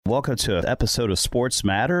Welcome to an episode of Sports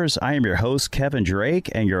Matters. I am your host, Kevin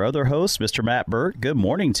Drake, and your other host, Mr. Matt Burt. Good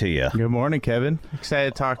morning to you. Good morning, Kevin.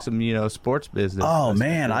 Excited to talk some, sports business. Oh,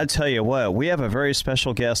 man, I tell you what, we have a very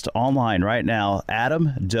special guest online right now,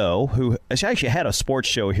 Adam Doe, who actually had a sports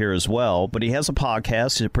show here as well, but he has a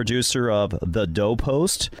podcast. He's a producer of The Doe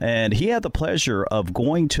Post, and he had the pleasure of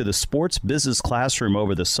going to the sports business classroom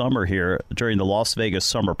over the summer here during the Las Vegas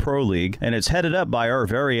Summer Pro League, and it's headed up by our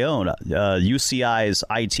very own UCI's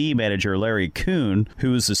IT manager, Larry Coon,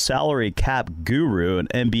 who's a salary cap guru and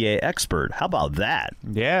MBA expert. How about that?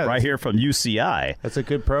 Yeah. Right here from UCI. That's a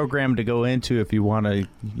good program to go into if you want to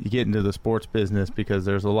get into the sports business, because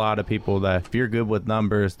there's a lot of people that if you're good with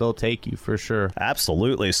numbers, they'll take you for sure.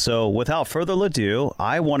 Absolutely. So without further ado,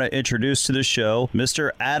 I want to introduce to the show Mr.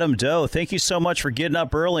 Adam Doe. Thank you so much for getting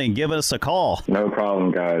up early and giving us a call. No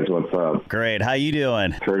problem, guys. What's up? Great. How you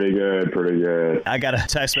doing? Pretty good. I got a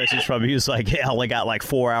text message from you. He was like, yeah, I only got like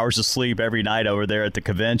 4 hours of sleep every night over there at the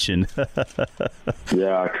convention.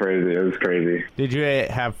 Yeah, crazy. It was crazy. Did you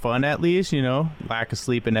have fun at least, lack of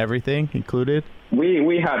sleep and everything included?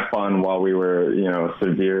 We had fun while we were,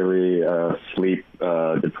 severely sleep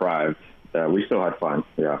deprived. We still had fun,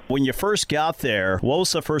 yeah. When you first got there, what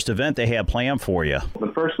was the first event they had planned for you?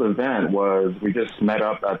 The first event was we just met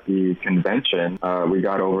up at the convention. We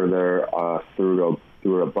got over there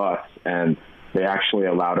through a bus, and they actually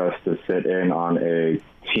allowed us to sit in on a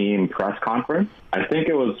team press conference. I think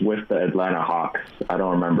it was with the Atlanta Hawks. I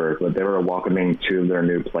don't remember, but they were welcoming two of their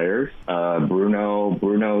new players,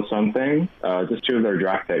 Bruno something, just two of their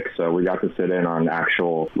draft picks. So we got to sit in on an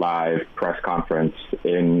actual live press conference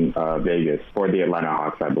in Vegas for the Atlanta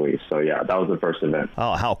Hawks, I believe. So yeah, that was the first event.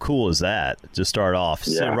 Oh, how cool is that? To start off,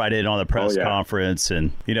 sit right in on the press conference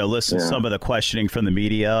and, listen to some of the questioning from the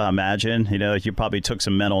media, I imagine. You probably took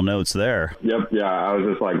some mental notes there. Yep, yeah. I was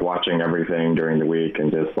just watching everything during the week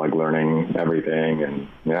and just learning everything. And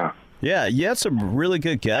yeah, you had some really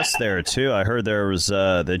good guests there too. I heard there was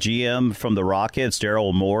the GM from the Rockets,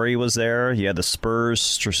 Daryl Morey, was there. You had the Spurs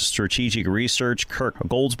strategic research, Kirk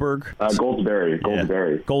Goldsberry,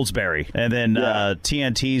 and then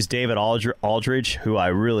TNT's David Aldridge, who I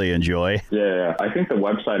really enjoy. Yeah, I think the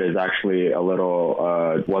website is actually a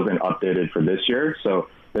little wasn't updated for this year, so.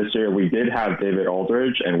 This year, we did have David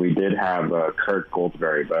Aldridge and we did have Kurt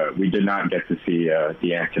Goldsberry, but we did not get to see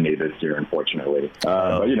D'Antoni this year, unfortunately.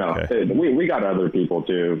 But, we got other people,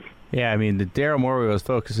 too. Yeah, I mean, the Daryl Morey was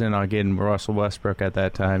focusing on getting Russell Westbrook at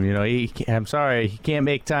that time. I'm sorry, he can't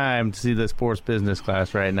make time to see the sports business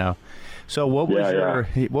class right now. So what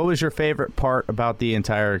was your favorite part about the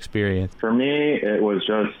entire experience? For me, it was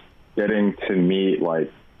just getting to meet,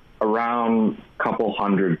 around a couple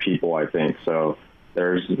hundred people, I think. So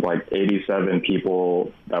there's 87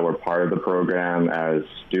 people that were part of the program as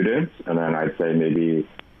students, and then I'd say maybe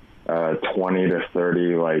 20 to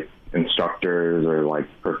 30 instructors or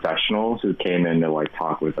professionals who came in to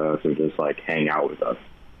talk with us or just hang out with us.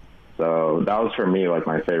 So that was for me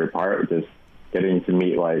my favorite part, just getting to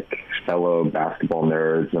meet fellow basketball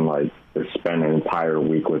nerds and just spend an entire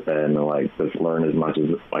week with them and just learn as much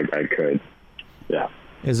as I could. Yeah.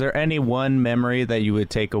 Is there any one memory that you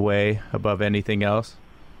would take away above anything else?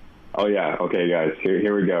 Oh, yeah. Okay, guys,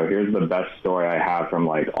 here we go. Here's the best story I have from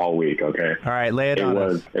all week, okay? All right, lay it on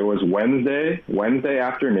us. It was Wednesday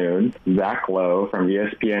afternoon. Zach Lowe from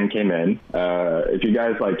ESPN came in. If you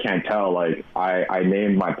guys can't tell, I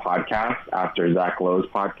named my podcast after Zach Lowe's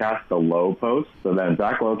podcast, The Lowe Post. So then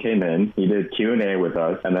Zach Lowe came in, he did Q&A with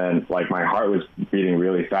us, and then my heart was beating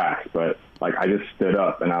really fast, but I just stood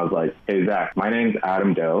up and I was like, hey, Zach, my name's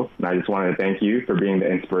Adam Doe, and I just wanted to thank you for being the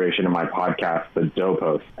inspiration of my podcast, The Doe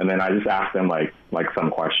Post. And then I just asked him some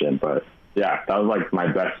question, but yeah, that was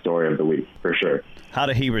my best story of the week for sure. How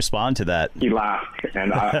did he respond to that? He laughed,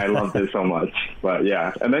 and I loved it so much. But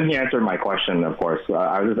yeah, and then he answered my question, of course.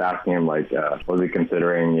 I was just asking him, was he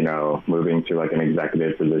considering, moving to an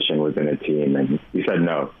executive position within a team? And he said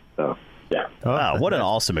no. So yeah. Wow, what an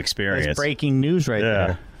awesome experience. That's breaking news right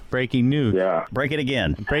there. Breaking news. Yeah. Break it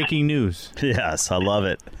again. Breaking news. Yes, I love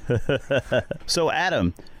it. So,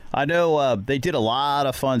 Adam, I know they did a lot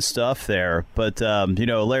of fun stuff there, but,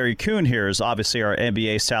 Larry Coon here is obviously our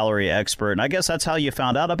NBA salary expert, and I guess that's how you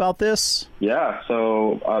found out about this? Yeah,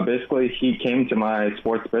 so basically he came to my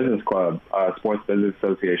sports business club, Sports Business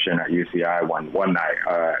Association at UCI one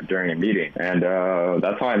night during a meeting, and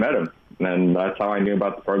that's how I met him. And then that's how I knew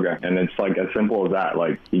about the program. And it's like as simple as that.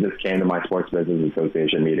 Like he just came to my Sports Business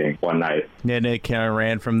Association meeting one night. And it kind of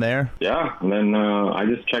ran from there? Yeah. And then I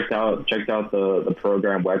just checked out the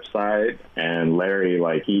program website, and Larry,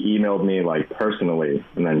 like, he emailed me like personally.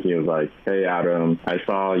 And then he was like, hey, Adam, I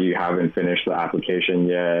saw you haven't finished the application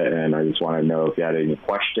yet, and I just want to know if you had any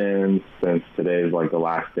questions, since today is like the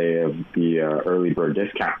last day of the early bird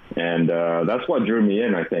discount. And that's what drew me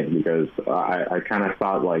in, I think, because I kind of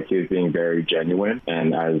thought like he was being very genuine,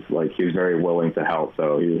 and as like he was very willing to help.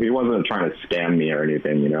 So he wasn't trying to scam me or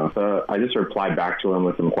anything, you know. So I just replied back to him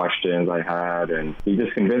with some questions I had, and he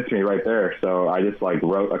just convinced me right there. So I just like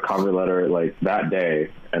wrote a cover letter like that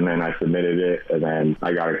day, and then I submitted it, and then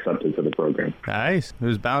I got accepted to the program. Nice. It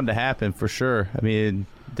was bound to happen for sure. I mean,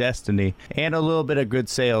 destiny, and a little bit of good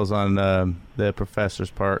sales on the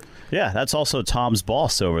professor's part. Yeah, that's also Tom's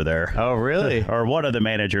boss over there. Oh, really? Or one of the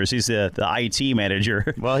managers. He's the IT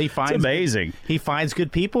manager. Well, he finds it's amazing. He finds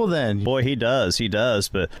good people then. Boy, he does. He does.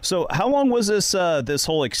 But so, how long was this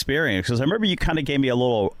whole experience? Because I remember you kind of gave me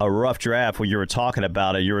a rough draft when you were talking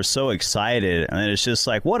about it. You were so excited, and it's just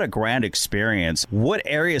like, what a grand experience. What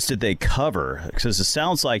areas did they cover? Because it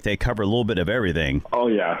sounds like they cover a little bit of everything. Oh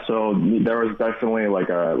yeah. So there was definitely like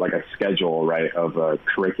a schedule, right, of a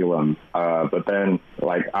curriculum. But then,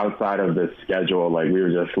 like, outside of this schedule, like, we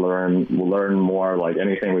would just learn more, like,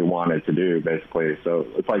 anything we wanted to do, basically. So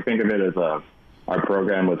it's like, think of it as our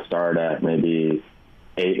program would start at maybe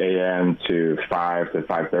 8 a.m. to 5 to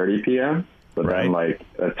 5:30 p.m. But right. Then, like,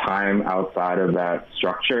 a time outside of that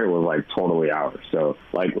structure was, like, totally ours. So,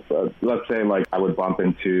 like, let's say, like, I would bump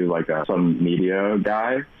into, like, some media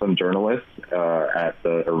guy, some journalist at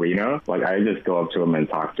the arena. Like, I just go up to him and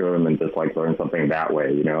talk to him and just, like, learn something that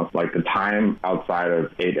way, you know? Like, the time outside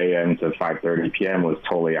of 8 a.m. to 5:30 p.m. was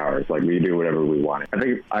totally ours. Like, we do whatever we wanted. I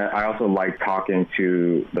think I also like talking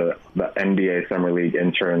to the NBA Summer League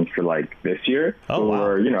interns for, like, this year. Oh, wow.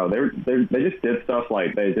 Where, you know, they just did stuff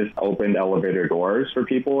like they just opened elevator doors for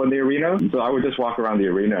people in the arena. So I would just walk around the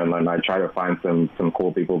arena, and then I try to find some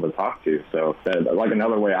cool people to talk to. So like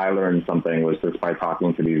another way I learned something was just by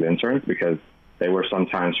talking to these interns, because they were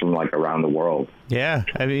sometimes from like around the world. Yeah,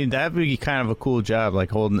 I mean, that'd be kind of a cool job, like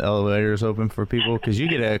holding elevators open for people, because you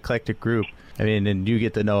get an eclectic group. I mean, and you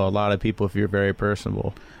get to know a lot of people if you're very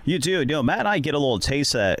personable. You do. You know, Matt and I get a little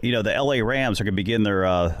taste that, you know, the LA Rams are going to begin their,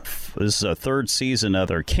 this is a third season of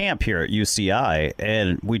their camp here at UCI.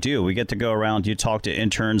 And we get to go around. You talk to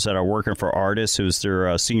interns that are working for Artis, who's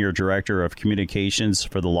their senior director of communications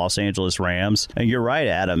for the Los Angeles Rams. And you're right,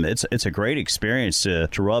 Adam. It's a great experience to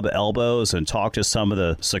rub elbows and talk to some of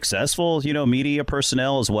the successful, you know, media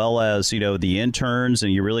personnel, as well as, you know, the interns.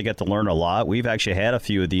 And you really get to learn a lot. We've actually had a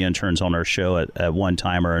few of the interns on our show at one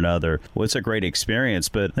time or another. Well, it's a great experience.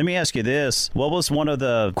 But let me ask you this. What was one of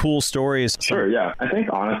the cool stories? Sure, yeah. I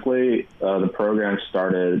think, honestly, the program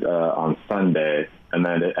started on Sunday, and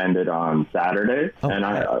then it ended on Saturday. Oh, and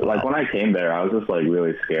like, when I came there, I was just, like,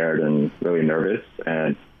 really scared and really nervous.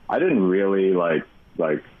 And I didn't really, like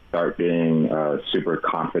start being super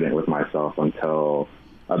confident with myself until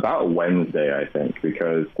about Wednesday, I think,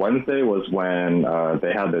 because Wednesday was when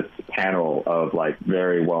they had this panel of like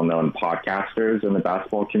very well-known podcasters in the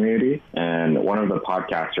basketball community. And one of the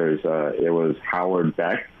podcasters, it was Howard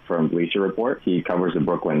Beck from Bleacher Report. He covers the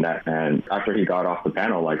Brooklyn Nets. And after he got off the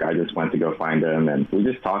panel, like, I just went to go find him, and we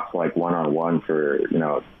just talked like one-on-one for, you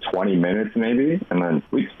know, 20 minutes maybe. And then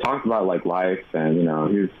we just talked about like life, and, you know,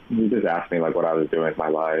 he just asked me like what I was doing with my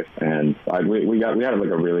life. And we had like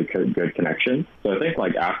a really good connection. So I think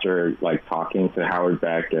like after like talking to Howard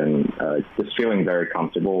Beck and just feeling very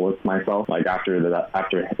comfortable with myself, like after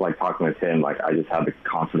like talking with him, like I just had the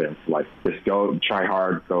confidence, like just go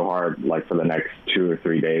hard, like for the next 2 or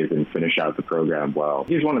 3 days and finish out the program well.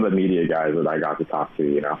 He's one of the media guys that I got to talk to,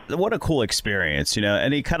 you know. What a cool experience, you know,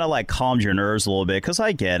 and he kind of like calmed your nerves a little bit, because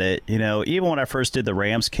I get it, you know, even when I first did the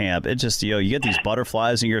Rams camp, it just, you know, you get these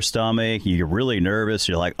butterflies in your stomach, you're really nervous,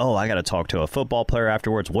 you're like, oh, I got to talk to a football player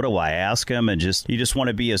afterwards, what do I ask him? And you just want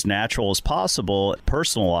to be as natural as possible,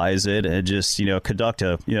 personalize it, and just, you know, conduct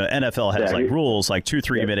a, you know, NFL has rules, like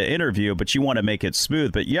 2-3 minute interview, but you want to make it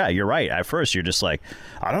smooth. But yeah, you're right. At first, you're just like,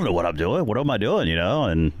 I don't know what I'm doing. What am I doing? You know,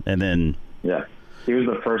 and then. Yeah. He was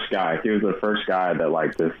the first guy. He was the first guy that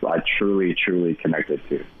like this I truly connected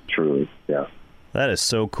to. Truly. Yeah. That is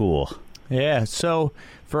so cool. Yeah. So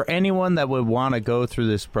for anyone that would want to go through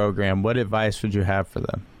this program, what advice would you have for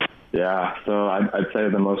them? Yeah, so I'd say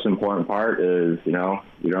the most important part is, you know,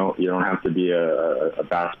 you don't have to be a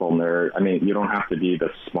basketball nerd. I mean, you don't have to be the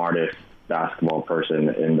smartest basketball person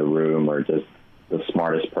in the room or just the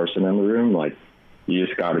smartest person in the room. Like, you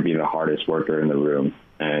just got to be the hardest worker in the room.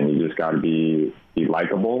 and you just got to be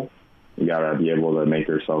likable. You got to be able to make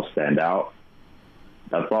yourself stand out.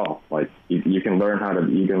 That's all. Like you can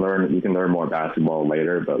learn more basketball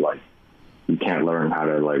later, but like you can't learn how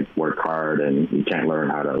to like work hard, and you can't learn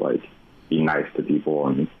how to like be nice to people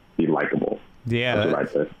and be likable. Yeah,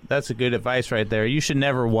 that's a good advice right there. You should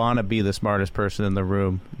never want to be the smartest person in the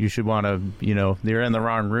room. You should want to, you're in the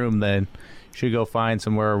wrong room, then you should go find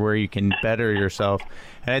somewhere where you can better yourself.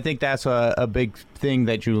 And I think that's a big thing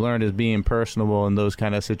that you learn is being personable in those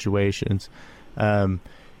kind of situations. In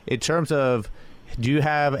terms of, do you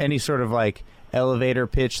have any sort of like elevator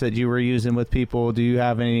pitch that you were using with people? Do you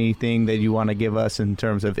have anything that you want to give us in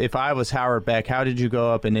terms of, if I was Howard Beck, how did you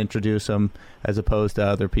go up and introduce them as opposed to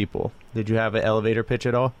other people? Did you have an elevator pitch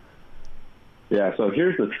at all? Yeah, so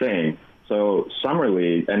here's the thing. So Summer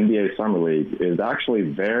League, NBA Summer League, is actually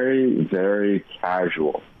very, very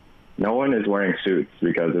casual. No one is wearing suits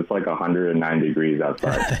because it's like 109 degrees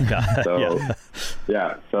outside. So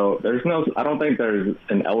so I don't think there's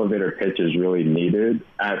an elevator pitch is really needed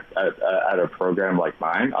at a program like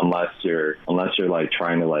mine, unless you're like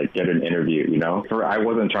trying to like get an interview, I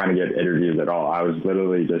wasn't trying to get interviews at all. I was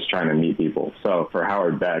literally just trying to meet people. So for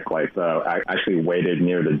Howard Beck, I actually waited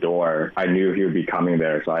near the door. I knew he would be coming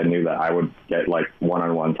there, so I knew that I would get like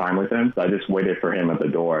one-on-one time with him. So I just waited for him at the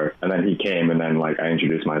door, and then he came, and then like I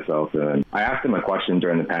introduced myself. And then I asked him a question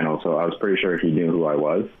during the panel, so I was pretty sure he knew who I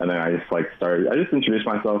was. And then I just introduced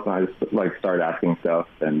myself, and I just like started asking stuff,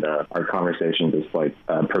 and our conversation just like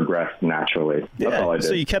progressed naturally. That's all I did.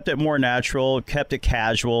 So you kept it more natural, kept it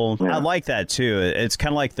casual. Yeah. I like that too. It's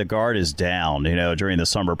kind of like the guard is down, during the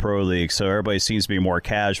Summer Pro League, so everybody seems to be more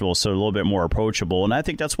casual, so a little bit more approachable. And I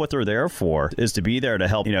think that's what they're there for, is to be there to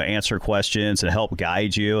help, answer questions and help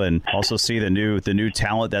guide you, and also see the new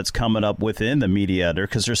talent that's coming up within the media,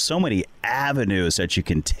 because there's so many avenues that you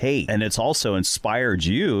can take, and it's also inspired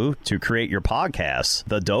you to create your podcast,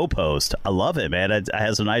 The Dough Post. I love it, man. It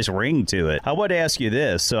has a nice ring to it. I want to ask you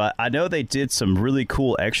this. So I know they did some really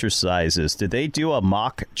cool exercises. Did they do a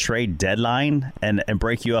mock trade deadline and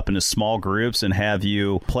break you up into small groups and have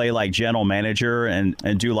you play like general manager and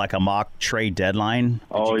do like a mock trade deadline?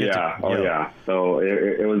 Yeah. So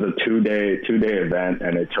it was a two-day event,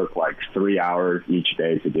 and it took like 3 hours each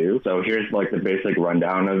day to do. So here's like the basic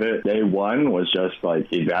rundown of it. Day one was just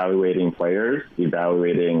like evaluating players,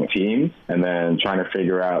 evaluating teams, and then trying to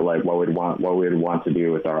figure out like what we'd want to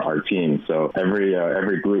do with our team. So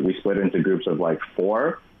every group, we split into groups of like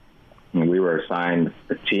 4, and we were assigned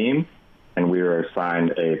a team, and we were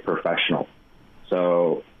assigned a professional.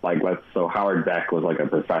 So Howard Beck was like a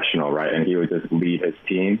professional, right? And he would just lead his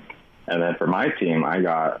team. And then for my team, I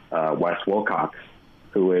got Wes Wilcox,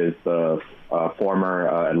 who is the former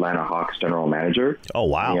Atlanta Hawks general manager. Oh,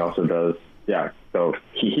 wow. And he also does, so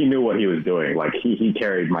he knew what he was doing. Like, he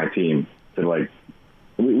carried my team to, like,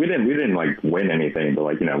 we didn't like, win anything, but,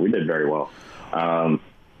 like, we did very well.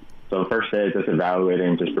 So the first day, just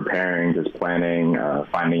evaluating, just preparing, just planning,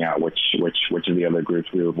 finding out which of the other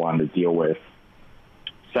groups we would want to deal with.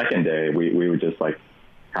 Second day, we would just, like,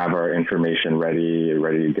 have our information ready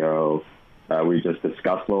to go. We just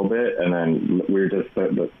discussed a little bit, and then we were just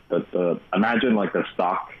imagine like the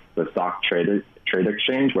stock trade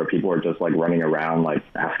exchange where people are just like running around like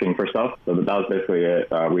asking for stuff. So that was basically it.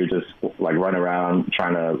 We just like run around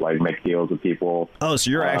trying to like make deals with people. Oh, so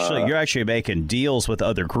you're actually making deals with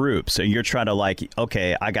other groups, and you're trying to like,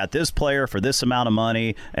 okay, I got this player for this amount of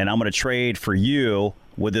money, and I'm going to trade for you.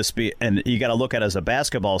 Would this be, and you got to look at it as a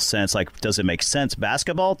basketball sense, like, does it make sense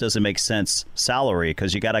basketball? Does it make sense salary?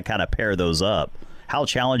 Because you got to kind of pair those up. How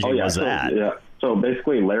challenging was that? Yeah. So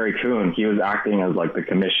basically, Larry Coon, he was acting as like the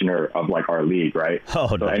commissioner of like our league, right? Oh,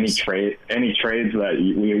 so nice. any trades that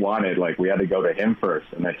we wanted, like we had to go to him first,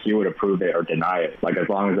 and that he would approve it or deny it, like as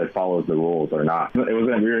long as it follows the rules or not. It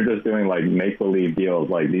wasn't. We were just doing like make believe deals.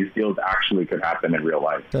 Like these deals actually could happen in real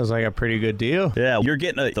life. Sounds like a pretty good deal. Yeah, you're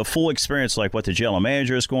getting the full experience, like what the general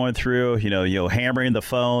manager is going through. Hammering the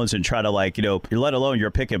phones and try to like let alone you're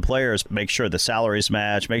picking players, make sure the salaries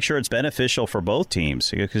match, make sure it's beneficial for both teams,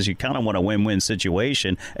 because you kind of want a win-win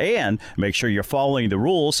situation, and make sure you're following the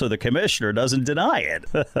rules so the commissioner doesn't deny it.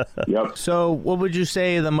 Yep. So what would you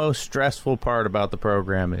say the most stressful part about the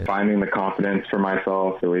program is? Finding the confidence for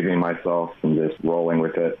myself, believing in myself, and just rolling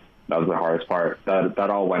with it. That was the hardest part. That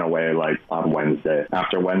all went away like on Wednesday.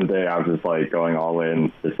 After Wednesday, I was just like going all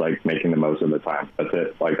in, just like making the most of the time. That's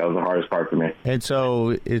it. Like that was the hardest part for me. And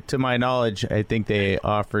so, to my knowledge, I think they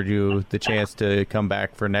offered you the chance to come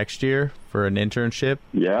back for next year for an internship?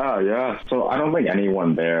 Yeah. So I don't think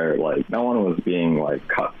anyone there, like, no one was being like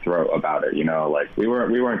cutthroat about it. You know, like we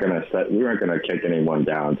weren't gonna kick anyone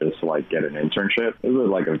down just to like get an internship. It was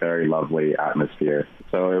like a very lovely atmosphere.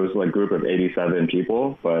 So it was like a group of 87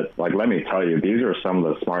 people, but like, let me tell you, these are some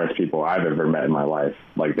of the smartest people I've ever met in my life.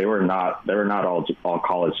 Like they were not all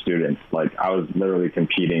college students. Like I was literally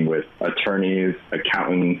competing with attorneys,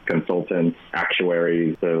 accountants, consultants,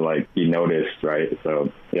 actuaries to like be noticed, right?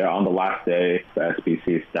 So yeah, on the last day, the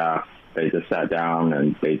SBC staff, they just sat down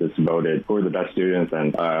and they just voted who were the best students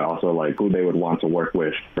and also like who they would want to work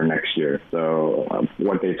with for next year. So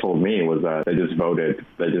what they told me was that they just voted,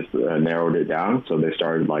 they just narrowed it down. So they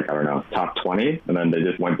started like, I don't know, top 20, and then they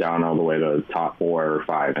just went down all the way to top 4 or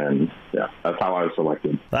 5. And yeah, that's how I was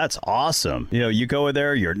selected. That's awesome. You know, you go in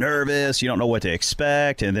there, you're nervous, you don't know what to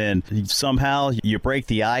expect, and then somehow you break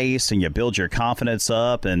the ice and you build your confidence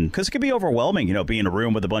up. And because it can be overwhelming, you know, being in a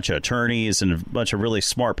room with a bunch of attorneys and a bunch of really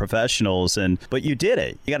smart professionals. But you did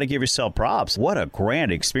it. You got to give yourself props. What a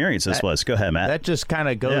grand experience this was. Go ahead, Matt. That just kind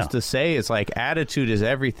of goes to say it's like attitude is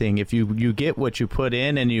everything. If you get what you put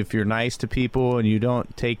in, and if you're nice to people and you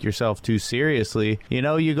don't take yourself too seriously, you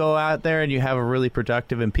know, you go out there and you have a really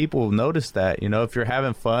productive, and people will notice that. You know, if you're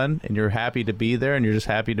having fun and you're happy to be there and you're just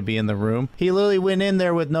happy to be in the room. He literally went in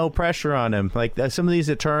there with no pressure on him. Like some of these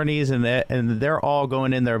attorneys and they're all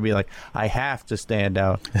going in there and be like, I have to stand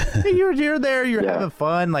out. Hey, you're there, you're having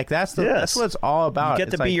fun. Like that's what it's all about. You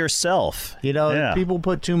get to be yourself. You know, people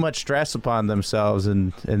put too much stress upon themselves,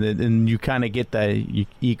 and you kind of get that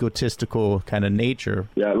egotistical kind of nature.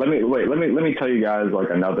 Yeah, let me tell you guys like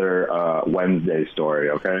another Wednesday story,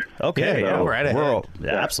 okay? Okay, yeah, right ahead.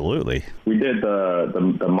 Absolutely. We did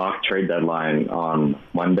the mock trade deadline on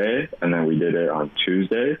Monday, and then we did it on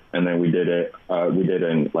Tuesday, and then we did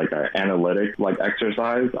an like an analytic like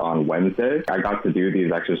exercise on Wednesday. I got to do these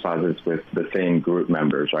exercises with the same group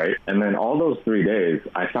members, right? And then all those 3 days,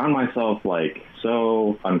 I found myself like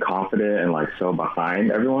so unconfident and like so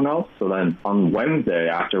behind everyone else. So then on Wednesday,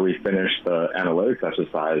 after we finished the analytics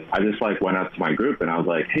exercise, I just like went up to my group and I was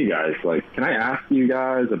like, hey guys, like, can I ask you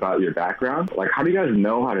guys about your background? Like, how do you guys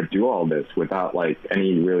know how to do all this without like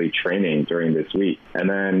any really training during this week? And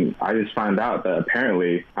then I just found out that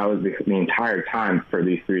apparently I was the entire time for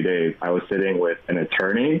these 3 days, I was sitting with an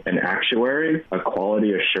attorney, an actuary, a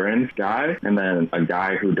quality assurance guy, and then a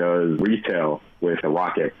guy who does retail with the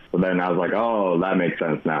Rockets. So then I was like, oh, that makes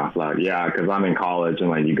sense now. Like, yeah, because I'm in college and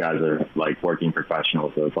like you guys are like working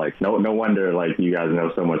professionals. So it's like, no wonder like you guys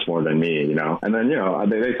know so much more than me, you know? And then, you know,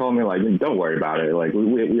 they told me like, don't worry about it. Like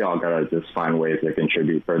we all got to just find ways to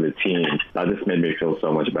contribute for the team. That just made me feel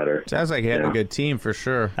so much better. Sounds like you had a good team for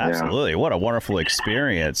sure. Absolutely. What a wonderful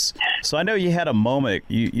experience. So I know you had a moment,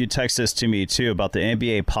 you texted this to me too about the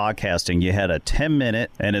NBA podcasting. You had a 10-minute,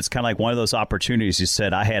 and it's kind of like one of those opportunities you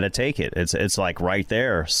said, I had to take it. It's like right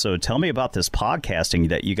there. So tell me about this podcasting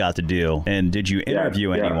that you got to do, and did you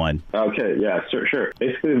interview anyone? Okay, yeah, sure.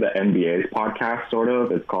 Basically, the NBA's podcast, sort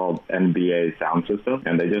of, it's called NBA Sound System,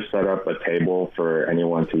 and they just set up a table for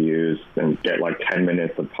anyone to use and get like 10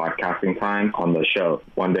 minutes of podcasting time on the show.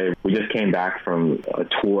 One day, we just came back from a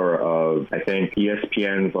tour of, I think,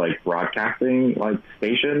 ESPN's like broadcasting like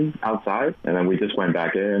station outside, and then we just went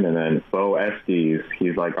back in, and then Bo Estes,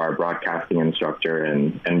 he's like our broadcasting instructor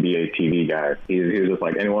and NBA TV guy. He was just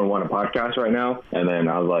like, anyone want a podcast right now? And then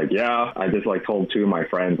I was like, yeah. I just like told 2 of my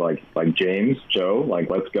friends, like James, Joe,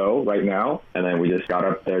 like, let's go right now. And then we just got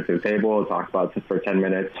up there to the table, talked about it for 10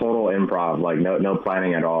 minutes, total improv, like no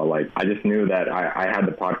planning at all. Like I just knew that I had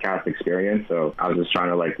the podcast experience, so I was just trying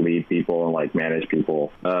to like lead people and like manage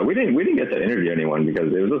people. We didn't get to interview anyone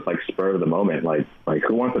because it was just like spur of the moment. Like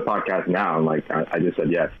who wants a podcast now? And like I just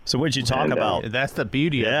said yes. So what'd you talk about? That's the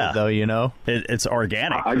beauty of it, though. You know, it's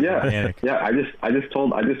organic. Organic. I just told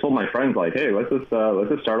my friends like, hey, let's just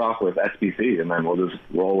start off with SBC and then we'll just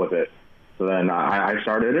roll with it. So then I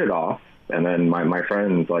started it off, and then my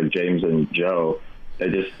friends like James and Joe, they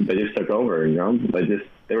just took over. You know,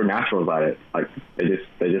 they were naturals at it. Like they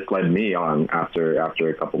just led me on after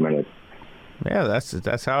a couple minutes. Yeah,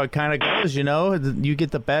 that's how it kind of goes, you know. You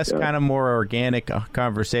get the best kind of more organic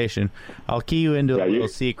conversation. I'll key you into a little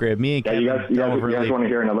secret. Me and Kevin you guys want to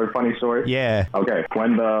hear another funny story? Yeah. Okay.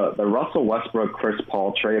 When the Russell Westbrook Chris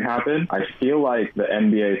Paul trade happened, I feel like the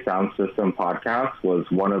NBA Sound System podcast was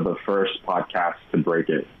one of the first podcasts to break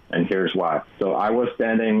it. and here's why. So I was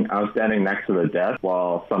standing next to the desk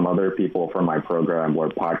while some other people from my program were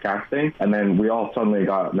podcasting, and then we all suddenly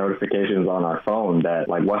got notifications on our phone that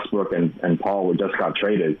like Westbrook and Paul just got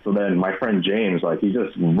traded. So then my friend James, like, he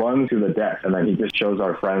just runs to the desk, and then he just shows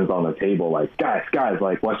our friends on the table, like, guys,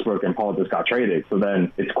 like, Westbrook and Paul just got traded. So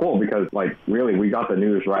then it's cool because, like, really, we got the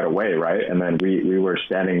news right away, right? And then we were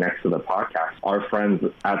standing next to the podcast. Our friends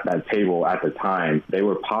at that table at the time, they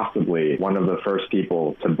were possibly one of the first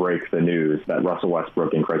people to break the news that Russell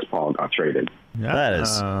Westbrook and Chris Paul got traded. That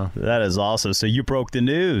is awesome. So you broke the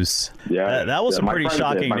news. Yeah, that was some pretty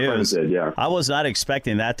shocking news. Yeah, I was not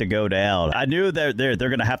expecting that to go down. I knew that they're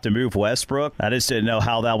going to have to move Westbrook. I just didn't know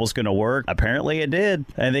how that was going to work. Apparently, it did,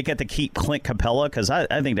 and they get to keep Clint Capella because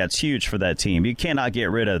I think that's huge for that team. You cannot get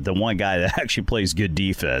rid of the one guy that actually plays good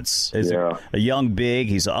defense. He's a young big.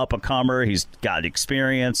 He's an up-and-comer. He's got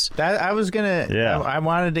experience. I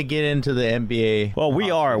wanted to get into the NBA. Well, we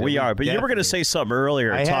are. But you were going to say something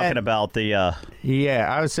earlier talking about the. Yeah,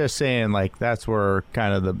 I was just saying, like, that's where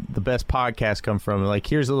kind of the best podcasts come from. Like,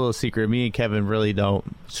 here's a little secret. Me and Kevin really don't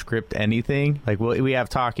script anything. Like, we have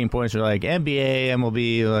talking points. We're like, NBA,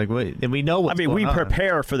 MLB, like, and we know what's going on. We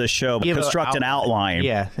prepare for the show, but construct an outline.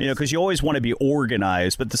 Yeah. Because you always want to be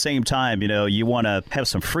organized, but at the same time, you want to have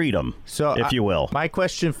some freedom, if you will. My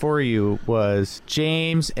question for you was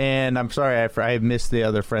James, and I'm sorry, I missed the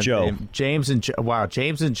other friend's name. James and Joe. Wow,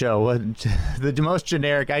 James and Joe. The most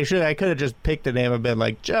generic. I could have just picked a name and been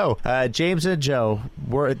like, Joe. James and Joe,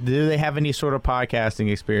 do they have any sort of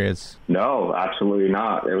podcasting experience? No, absolutely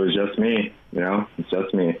not. It was just me. It's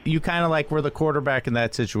just me. You kind of were the quarterback in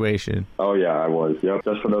that situation. Oh, yeah, I was. Yep,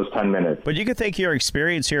 just for those 10 minutes. But you could think your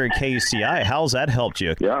experience here at KUCI, how's that helped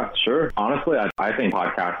you? Yeah, sure. Honestly, I think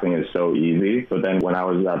podcasting is so easy. But then when I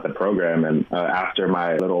was at the program and after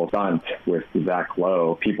my little stunt with Zach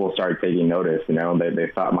Lowe, people started taking notice,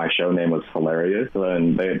 They thought my show name was hilarious. So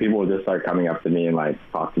then people would just start coming up to me and,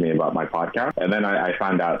 talk to me about my podcast. And then I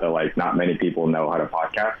found out that, not many people know how to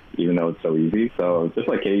podcast, even though it's so easy. So just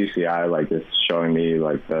KUCI, just showing me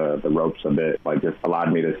the ropes a bit, just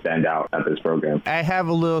allowed me to stand out at this program. I have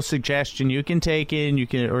a little suggestion. You can take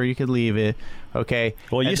it, or you could leave it. Okay.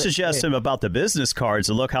 Well, you suggest him about the business cards,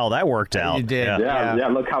 and look how that worked out. You did. Yeah.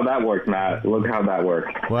 Look how that worked, Matt. Look how that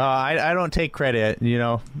worked. Well, I don't take credit.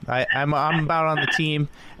 I'm about on the team.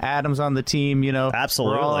 Adam's on the team.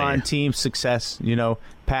 Absolutely. We're all on team success.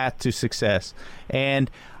 Path to success. And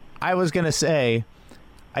I was gonna say,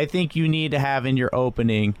 I think you need to have in your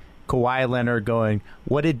opening Kawhi Leonard going,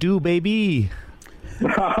 "What it do, baby?"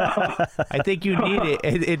 I think you need it.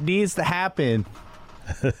 It needs to happen.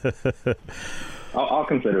 I'll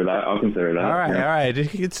consider that. All right.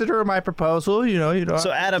 Consider my proposal.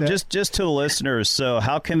 So, Adam, just to the listeners, so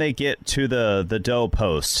how can they get to the Doe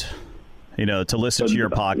Post? To listen to your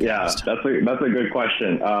podcast. Yeah, that's a good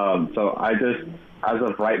question. So I just, as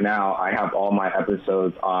of right now, I have all my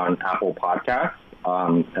episodes on Apple Podcasts.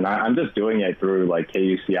 And I'm just doing it through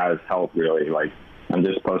KUCI's help, really. I'm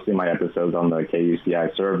just posting my episodes on the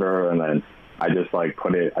KUCI server, and then I just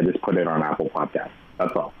put it on Apple Podcasts.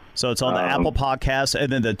 That's all. So it's on the Apple Podcast, and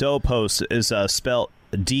then the Doe Post is spelled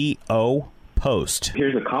D-O Post.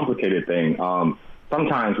 Here's a complicated thing.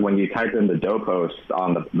 Sometimes when you type in the Doe Post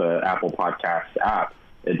on the Apple Podcast app,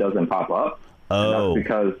 it doesn't pop up. Oh. And that's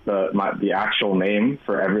because the actual name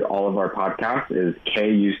for all of our podcasts is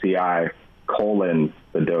KUCI :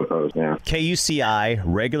 the Doe Post. Yeah.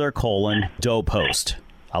 KUCI : Doe Post.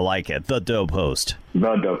 I like it. The Doe Post.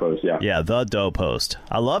 The Doe Post, yeah. Yeah, the Doe Post.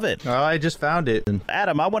 I love it. Oh, I just found it.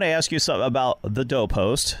 Adam, I want to ask you something about the Doe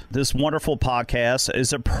Post. This wonderful podcast.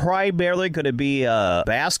 Is it primarily going to be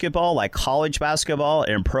basketball, like college basketball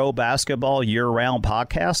and pro basketball year-round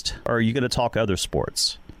podcast? Or are you going to talk other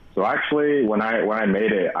sports? So actually, when I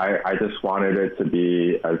made it, I just wanted it to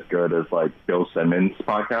be as good as Bill Simmons'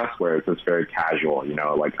 podcast, where it's just very casual.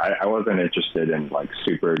 I wasn't interested in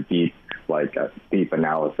super deep deep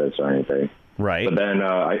analysis or anything. Right. But then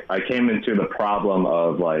I came into the problem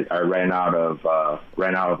of I ran out of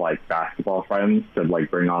basketball friends to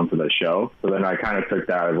bring onto the show. So then I kind of took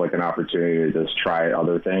that as an opportunity to just try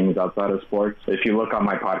other things outside of sports. If you look on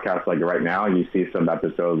my podcast right now, you see some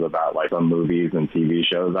episodes about some movies and TV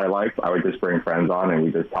shows I like. I would just bring friends on and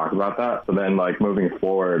we just talk about that. So then moving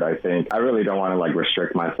forward, I think I really don't want to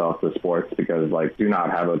restrict myself to sports because do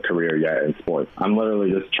not have a career yet in sports. I'm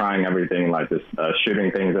literally just trying everything, just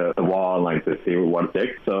shooting things at the wall and to see what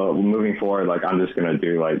sticks. So moving forward, like I'm just going to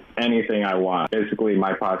do like anything I want. Basically,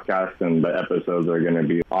 my podcast and the episodes are going to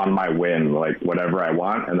be on my whim, like whatever I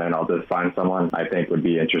want, and then I'll just find someone I think would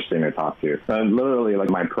be interesting to talk to. And literally, like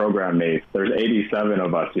my program mates, there's 87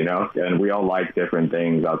 of us, you know, and we all like different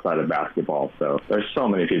things outside of basketball. So there's so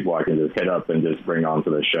many people I can just hit up and just bring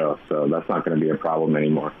onto the show. So that's not going to be a problem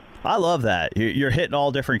anymore. I love that. You're hitting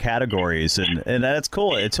all different categories, and that's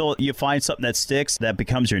cool. Until you find something that sticks, that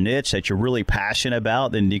becomes your niche, that you're really passionate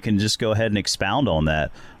about, then you can just go ahead and expound on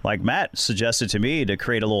that. Like Matt suggested to me to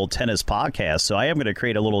create a little tennis podcast, so I am going to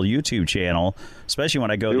create a little YouTube channel, especially when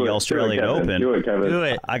I go to the Australian Open. Do it, Kevin. Do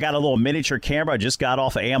it. I got a little miniature camera I just got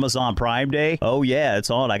off of Amazon Prime Day. Oh, yeah, it's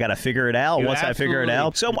on. I got to figure it out. Once I figure it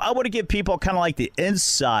out. So I want to give people kind of like the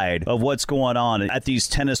inside of what's going on at these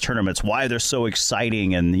tennis tournaments, why they're so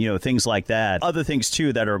exciting, and, you know, things like that. Other things,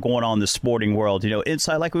 too, that are going on in the sporting world. You know,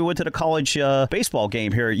 inside, like we went to the college baseball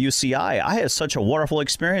game here at UCI. I had such a wonderful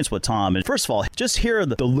experience with Tom. And first of all, just hear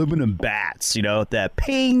the aluminum bats, you know, that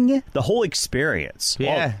ping, the whole experience.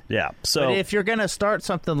 Yeah. Yeah. So but if you're going to start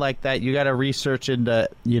something like that, you got to research into,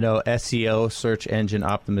 you know, SEO, search engine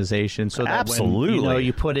optimization. So that when, you know,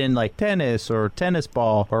 you put in like tennis or tennis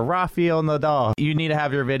ball or Rafael Nadal, you need to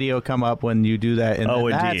have your video come up when you do that. And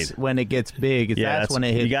that's when it gets big. That's when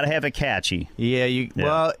it hits. You got to have it catchy. Yeah.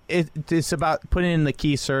 Well, it's about putting in the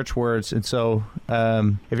key search words. And so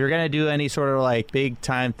if you're going to do any sort of like big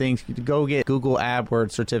time things, go get Google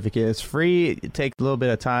AdWords certificate. It's free. It takes a little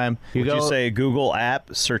bit of time. Would you say Google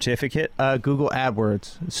App Certificate? Google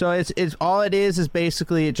AdWords. So it's all it is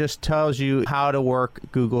basically it just tells you how to work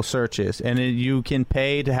Google searches, and you can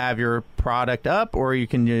pay to have your product up, or you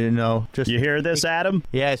can, you know, just. You hear this, Adam?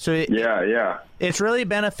 Yeah. So it's really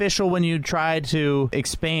beneficial when you try to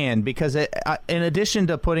expand, because in addition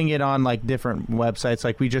to putting it on like different websites,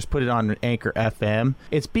 like we just put it on Anchor FM,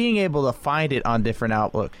 it's being able to find it on different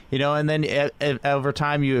Outlook, you know, and then over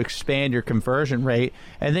time you expand your conversion rate,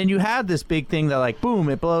 and then you have this big thing that like, boom,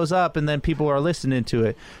 it blows up, and then people are listening to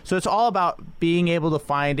it. So it's all about being able to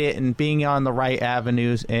find it and being on the right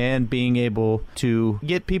avenues and being able to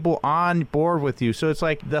get people on board with you. So it's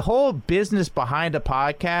like the whole business behind a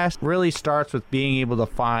podcast really starts with being able to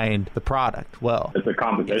find the product well. It's a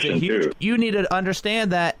competition, too. You need to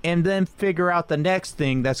understand that and then figure out the next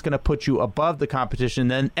thing that's going to put you above the competition.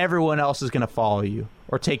 Then everyone else is going to follow you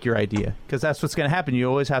or take your idea, because that's what's going to happen. You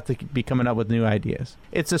always have to be coming up with new ideas.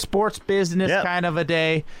 It's a sports business kind of a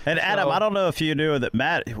day. And Adam, I don't know if you knew that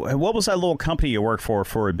Matt, what was that little company you worked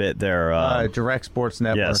for a bit there? Direct Sports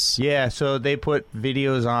Network. Yes. Yeah, so they put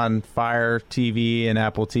videos on Fire TV and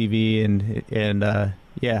Apple TV and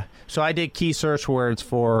yeah. So I did key search words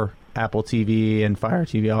for Apple TV and Fire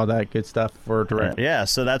TV, all that good stuff for direct. Yeah,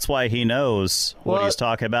 so that's why he knows what he's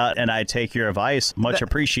talking about, and I take your advice. Much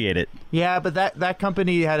appreciate it. Yeah, but that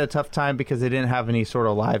company had a tough time because they didn't have any sort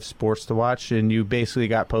of live sports to watch, and you basically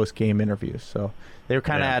got post-game interviews. So they were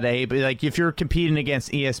kind of at like if you're competing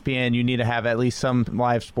against ESPN, you need to have at least some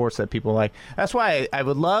live sports that people like. That's why I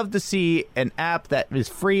would love to see an app that is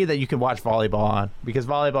free that you can watch volleyball on, because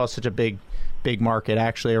volleyball is such a big market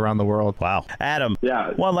actually around the world. Wow. Adam,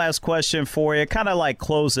 one last question for you, kind of like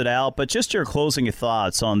close it out, but just your closing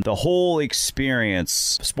thoughts on the whole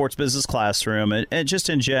experience, Sports Business Classroom, and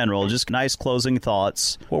just in general, just nice closing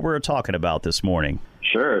thoughts, what we were talking about this morning.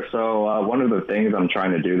 Sure. So one of the things I'm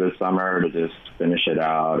trying to do this summer to just finish it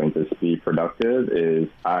out and just be productive is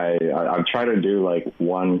I've tried to do like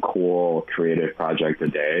one cool creative project a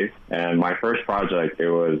day. And my first project, it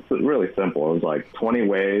was really simple. It was like 20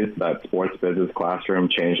 ways that Sports Business Classroom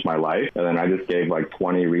changed my life. And then I just gave like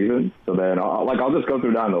 20 reasons. So then I'll just go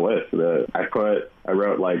through down the list. I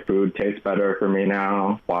wrote like food tastes better for me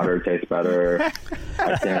now. Water tastes better.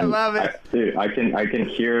 I love it. I can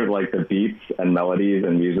hear like the beats and melodies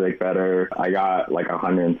and music better. I got like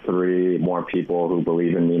 103 more people who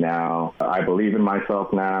believe in me now. I believe in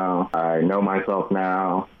myself now. I know myself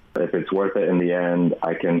now. If it's worth it in the end,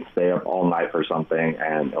 I can stay up all night for something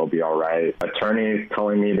and it'll be all right. Attorneys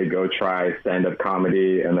telling me to go try stand-up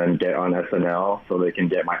comedy and then get on SNL so they can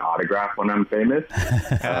get my autograph when I'm famous.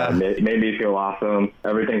 Made me feel awesome.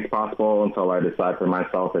 Everything's possible until I decide for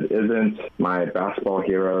myself it isn't. My basketball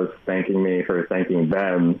heroes thanking me for thanking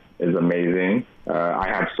them is amazing. I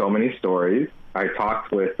have so many stories. I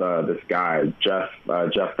talked with this guy, Jeff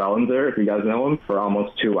Fellenzer, if you guys know him, for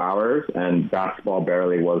almost 2 hours, and basketball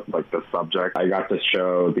barely was like the subject. I got to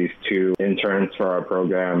show these two interns for our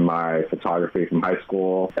program my photography from high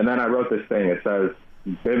school. And then I wrote this thing. It says,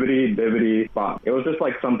 bibbidi, bibbidi, bop. It was just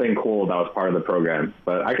like something cool that was part of the program.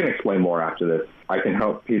 But I can explain more after this. I can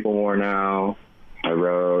help people more now. I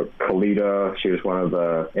wrote Kalita. She was one of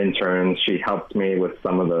the interns. She helped me with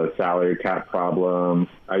some of the salary cap problems.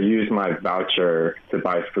 I used my voucher to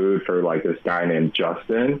buy food for like this guy named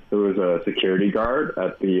Justin, who was a security guard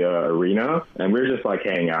at the arena. And we were just like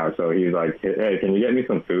hanging out. So he was like, hey, can you get me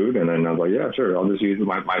some food? And then I was like, yeah, sure. I'll just use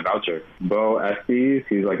my voucher. Bo Estes,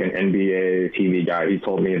 he's like an NBA TV guy. He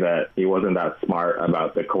told me that he wasn't that smart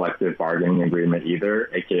about the collective bargaining agreement either,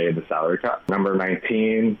 aka the salary cap. Number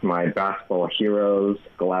 19, my basketball heroes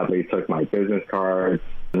gladly took my business cards.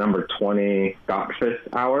 Number 20, Scott Fist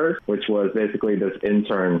hours, which was basically this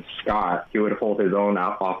intern, Scott. He would hold his own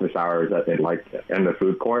office hours in the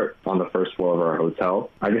food court on the first floor of our hotel.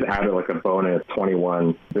 I just added like a bonus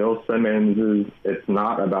 21. Bill Simmons' "It's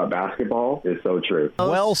not about basketball" is so true.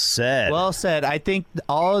 Well said. Well said. I think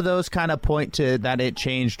all of those kind of point to that it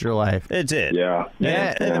changed your life. It did. Yeah.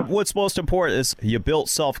 And what's most important is you built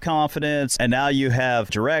self-confidence, and now you have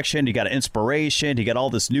direction, you got inspiration, you got all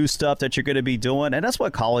this new stuff that you're going to be doing, and that's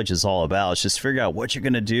what college is all about. It's just figure out what you're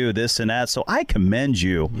going to do, this and that. So I commend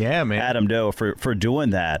you, man, Adam Doe, for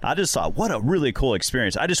doing that. I just thought, what a really cool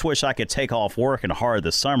experience. I just wish I could take off working hard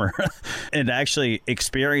this summer and actually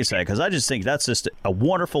experience that, because I just think that's just a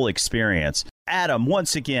wonderful experience. Adam,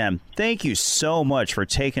 once again, thank you so much for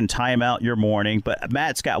taking time out your morning. But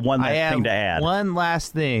Matt's got one last thing to add. One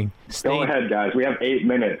last thing. Go ahead, guys. We have 8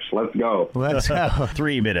 minutes. Let's go. Let's go.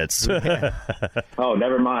 3 minutes. Oh,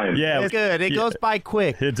 never mind. Yeah, it's good. It goes by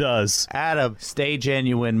quick. It does. Adam, stay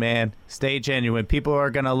genuine, man. Stay genuine. People are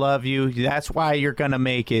going to love you. That's why you're going to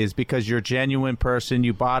make it, is because you're a genuine person.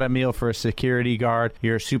 You bought a meal for a security guard.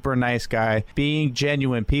 You're a super nice guy. Being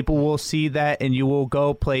genuine, people will see that and you will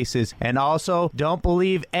go places. And also, don't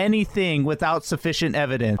believe anything without sufficient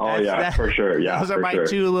evidence. Oh, for sure. Yeah, those are my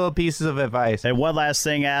 2 little pieces of advice. And one last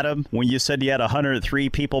thing, Adam, when you said you had 103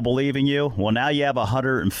 people believing you, well, now you have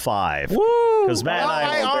 105. Woo! Because Matt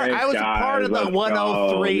I was a part of the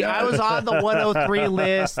 103. Yes. I was on the 103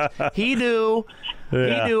 list. He knew.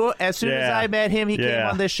 Yeah. He knew. As soon as I met him, he came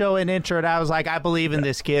on this show and introed. I was like, I believe in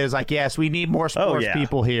this kid. It's like, yes, we need more sports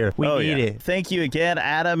people here. We need it. Thank you again,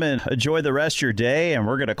 Adam, and enjoy the rest of your day. And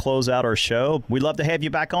we're going to close out our show. We'd love to have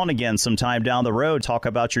you back on again sometime down the road. Talk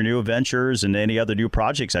about your new adventures and any other new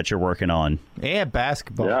projects that you're working on. And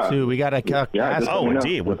basketball, too. We got to basketball. Oh,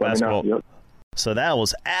 indeed, with basketball. Yep. So that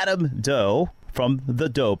was Adam Doe from the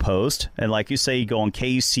Doe Post. And like you say, you go on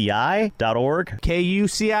KUCI.org.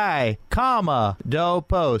 KUCI, Doe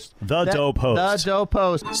Post. The Doe Post. The Doe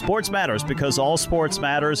Post. Sports matters because all sports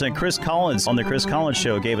matters. And Chris Collins on the Chris Collins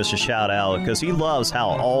Show gave us a shout out because he loves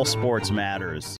how all sports matters.